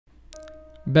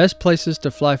Best places to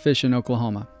fly fish in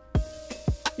Oklahoma.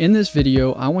 In this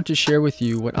video, I want to share with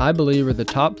you what I believe are the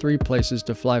top 3 places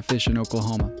to fly fish in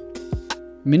Oklahoma.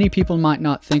 Many people might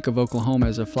not think of Oklahoma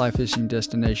as a fly fishing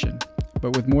destination,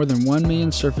 but with more than 1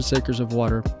 million surface acres of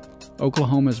water,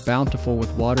 Oklahoma is bountiful with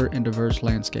water and diverse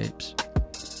landscapes.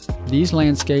 These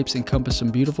landscapes encompass some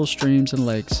beautiful streams and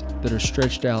lakes that are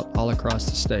stretched out all across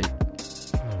the state.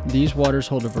 These waters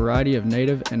hold a variety of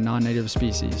native and non-native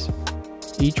species,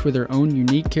 each with their own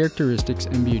unique characteristics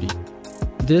and beauty.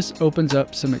 This opens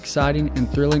up some exciting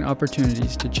and thrilling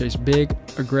opportunities to chase big,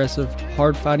 aggressive,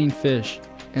 hard-fighting fish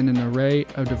in an array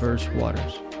of diverse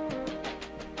waters.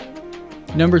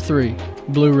 Number 3.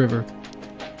 Blue River.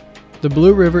 The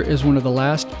Blue River is one of the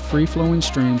last free-flowing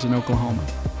streams in Oklahoma.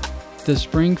 The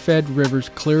spring-fed river's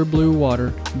clear blue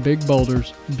water, big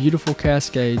boulders, beautiful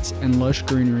cascades, and lush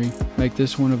greenery make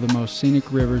this one of the most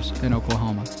scenic rivers in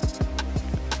Oklahoma.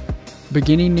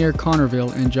 Beginning near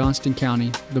Connerville in Johnston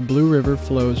County, the Blue River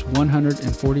flows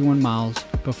 141 miles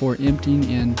before emptying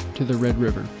into the Red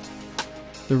River.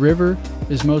 The river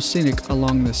is most scenic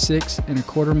along the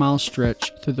 6¼ mile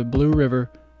stretch through the Blue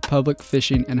River public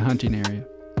fishing and hunting area.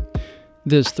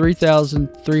 This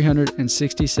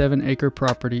 3,367 acre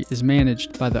property is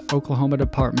managed by the Oklahoma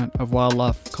Department of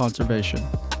Wildlife Conservation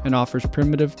and offers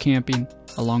primitive camping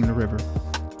along the river.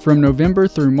 From November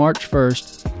through March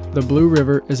 1st, the Blue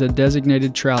River is a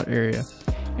designated trout area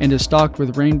and is stocked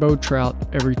with rainbow trout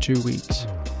every 2 weeks.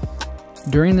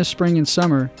 During the spring and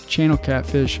summer, channel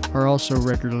catfish are also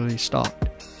regularly stocked.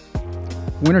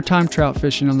 Wintertime trout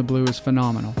fishing on the Blue is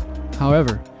phenomenal.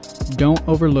 However, don't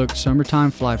overlook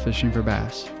summertime fly fishing for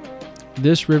bass.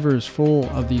 This river is full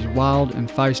of these wild and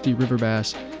feisty river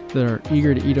bass that are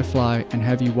eager to eat a fly and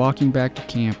have you walking back to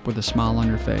camp with a smile on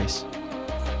your face.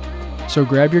 So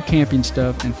grab your camping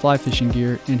stuff and fly fishing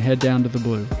gear and head down to the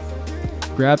Blue.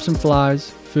 Grab some flies,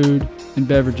 food, and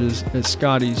beverages at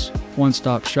Scotty's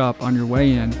one-stop shop on your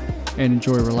way in and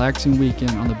enjoy a relaxing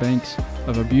weekend on the banks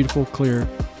of a beautiful, clear,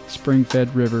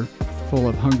 spring-fed river full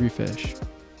of hungry fish.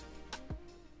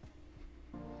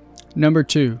 Number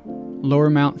 2. Lower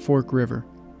Mount Fork River.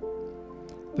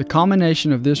 The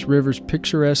combination of this river's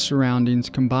picturesque surroundings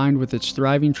combined with its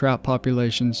thriving trout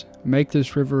populations make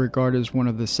this river regarded as one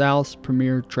of the South's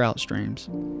premier trout streams.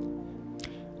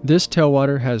 This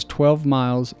tailwater has 12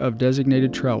 miles of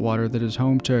designated trout water that is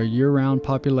home to a year-round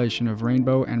population of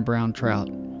rainbow and brown trout,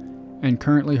 and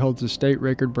currently holds the state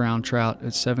record brown trout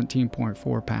at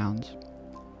 17.4 pounds.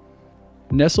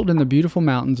 Nestled in the beautiful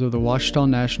mountains of the Ouachita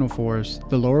National Forest,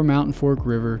 the Lower Mountain Fork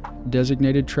River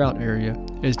designated trout area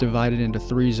is divided into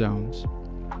 3 zones.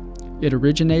 It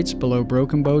originates below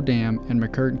Broken Bow Dam in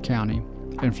McCurtain County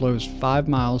and flows 5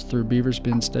 miles through Beavers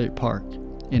Bend State Park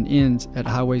and ends at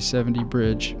Highway 70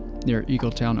 Bridge near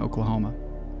Eagletown, Oklahoma.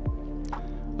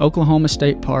 Oklahoma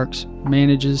State Parks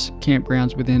manages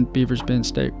campgrounds within Beavers Bend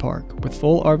State Park with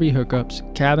full RV hookups,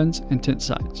 cabins, and tent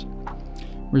sites.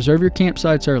 Reserve your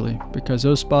campsites early because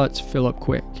those spots fill up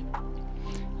quick.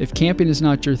 If camping is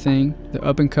not your thing, the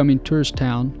up-and-coming tourist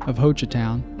town of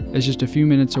Hochatown is just a few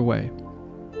minutes away.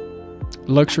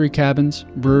 Luxury cabins,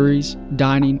 breweries,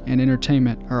 dining, and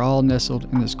entertainment are all nestled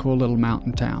in this cool little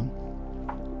mountain town.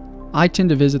 I tend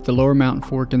to visit the Lower Mountain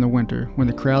Fork in the winter when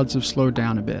the crowds have slowed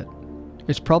down a bit.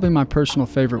 It's probably my personal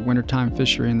favorite wintertime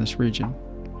fishery in this region.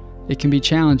 It can be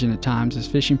challenging at times as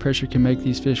fishing pressure can make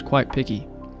these fish quite picky.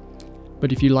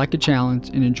 But if you like a challenge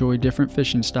and enjoy different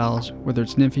fishing styles, whether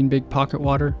it's nymphing big pocket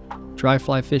water, dry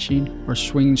fly fishing, or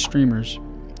swinging streamers,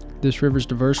 this river's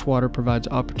diverse water provides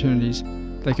opportunities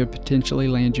that could potentially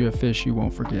land you a fish you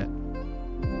won't forget.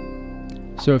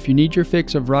 So if you need your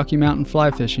fix of Rocky Mountain fly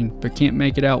fishing but can't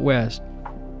make it out west,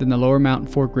 then the Lower Mountain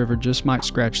Fork River just might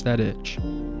scratch that itch.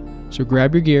 So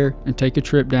grab your gear and take a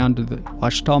trip down to the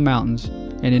Ouachita Mountains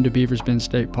and into Beavers Bend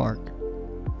State Park.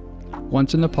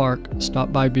 Once in the park,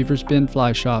 stop by Beavers Bend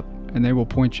Fly Shop and they will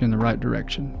point you in the right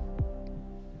direction.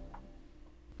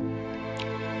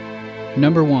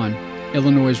 Number 1.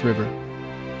 Illinois River.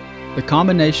 The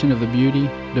combination of the beauty,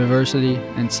 diversity,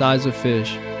 and size of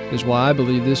fish is why I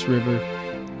believe this river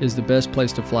is the best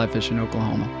place to fly fish in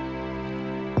Oklahoma.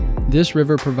 This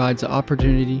river provides the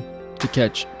opportunity to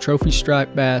catch trophy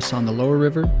striped bass on the lower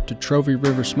river to trophy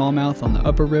river smallmouth on the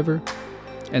upper river,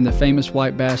 and the famous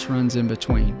white bass runs in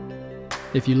between.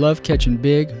 If you love catching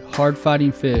big,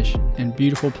 hard-fighting fish in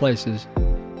beautiful places,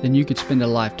 then you could spend a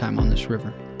lifetime on this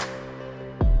river.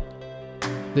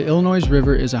 The Illinois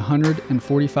River is a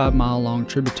 145-mile-long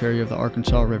tributary of the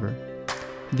Arkansas River.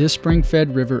 This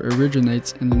spring-fed river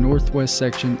originates in the northwest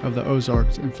section of the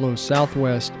Ozarks and flows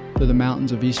southwest through the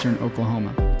mountains of eastern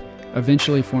Oklahoma,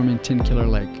 eventually forming Tenkiller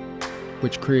Lake.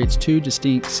 which creates two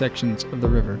distinct sections of the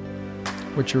river,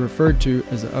 which are referred to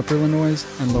as the Upper Illinois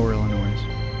and Lower Illinois.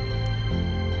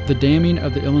 The damming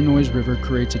of the Illinois River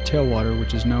creates a tailwater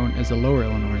which is known as the Lower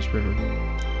Illinois River.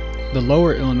 The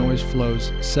Lower Illinois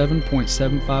flows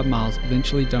 7.75 miles,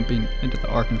 eventually dumping into the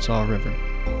Arkansas River.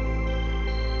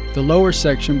 The lower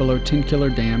section below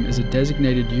Tenkiller Dam is a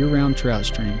designated year-round trout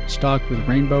stream, stocked with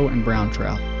rainbow and brown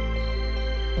trout.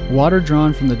 Water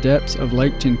drawn from the depths of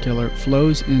Lake Tenkiller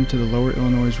flows into the Lower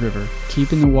Illinois River,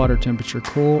 keeping the water temperature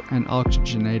cool and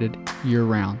oxygenated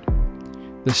year-round.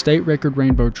 The state record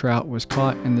rainbow trout was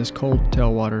caught in this cold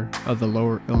tailwater of the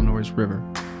Lower Illinois River.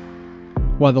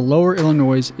 While the Lower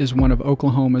Illinois is one of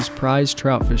Oklahoma's prized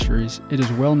trout fisheries, it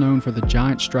is well known for the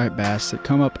giant striped bass that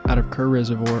come up out of Kerr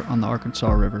Reservoir on the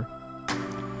Arkansas River.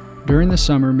 During the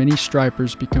summer, many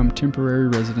stripers become temporary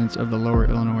residents of the Lower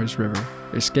Illinois River,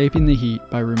 escaping the heat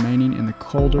by remaining in the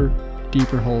colder,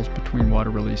 deeper holes between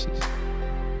water releases.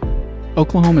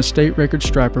 Oklahoma's state record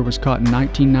striper was caught in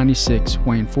 1996,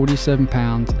 weighing 47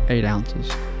 pounds, 8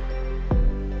 ounces.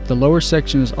 The lower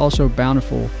section is also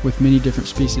bountiful with many different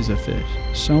species of fish,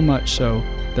 so much so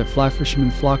that fly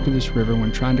fishermen flock to this river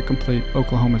when trying to complete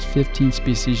Oklahoma's 15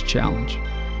 species challenge.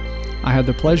 I had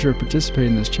the pleasure of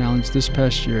participating in this challenge this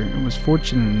past year and was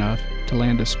fortunate enough to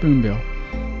land a spoonbill,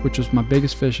 which was my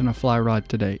biggest fish on a fly rod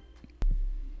to date.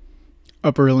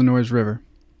 Upper Illinois River.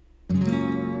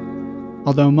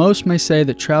 Although most may say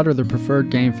that trout are the preferred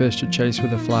game fish to chase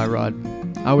with a fly rod,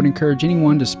 I would encourage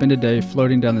anyone to spend a day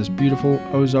floating down this beautiful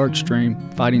Ozark stream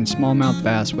fighting smallmouth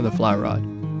bass with a fly rod.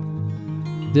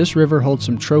 This river holds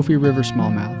some trophy river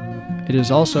smallmouth. It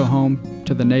is also home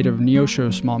to the native Neosho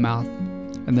smallmouth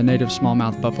and the native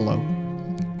smallmouth buffalo,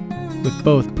 with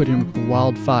both putting up a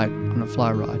wild fight on a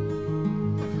fly rod.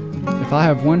 If I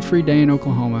have one free day in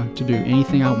Oklahoma to do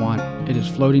anything I want, it is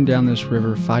floating down this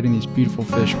river fighting these beautiful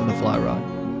fish with a fly rod.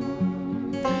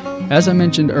 As I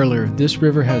mentioned earlier, this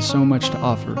river has so much to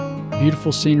offer.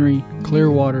 Beautiful scenery,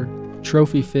 clear water,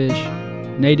 trophy fish,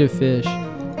 native fish,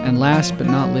 and last but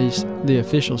not least, the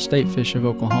official state fish of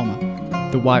Oklahoma,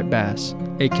 the white bass,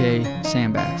 aka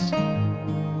sand bass.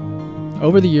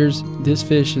 Over the years, this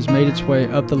fish has made its way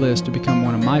up the list to become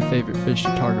one of my favorite fish to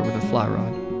target with a fly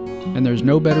rod, and there's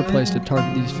no better place to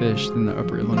target these fish than the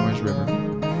Upper Illinois River.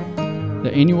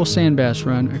 The annual sand bass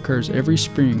run occurs every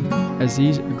spring as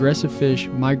these aggressive fish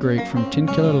migrate from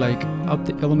Tenkiller Lake up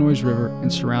the Illinois River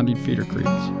and surrounding feeder creeks.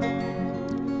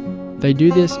 They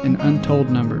do this in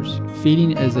untold numbers,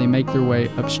 feeding as they make their way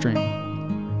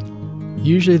upstream.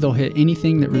 Usually they'll hit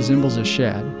anything that resembles a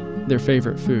shad, their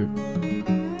favorite food.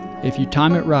 If you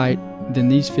time it right, then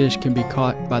these fish can be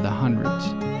caught by the hundreds.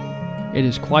 It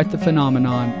is quite the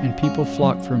phenomenon, and people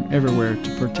flock from everywhere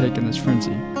to partake in this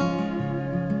frenzy.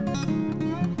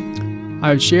 I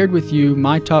have shared with you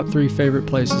my top 3 favorite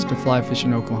places to fly fish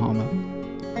in Oklahoma,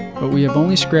 but we have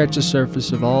only scratched the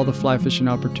surface of all the fly fishing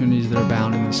opportunities that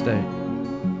abound in the state.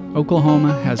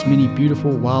 Oklahoma has many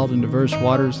beautiful, wild, and diverse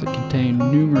waters that contain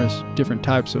numerous different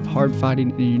types of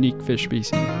hard-fighting and unique fish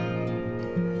species.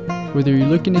 Whether you're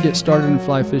looking to get started in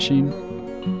fly fishing,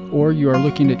 or you are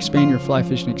looking to expand your fly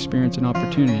fishing experience and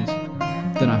opportunities,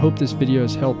 then I hope this video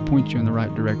has helped point you in the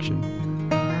right direction.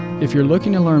 If you're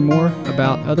looking to learn more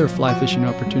about other fly fishing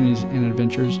opportunities and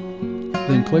adventures,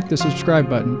 then click the subscribe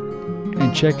button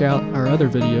and check out our other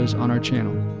videos on our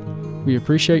channel. We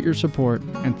appreciate your support,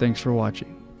 and thanks for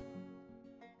watching.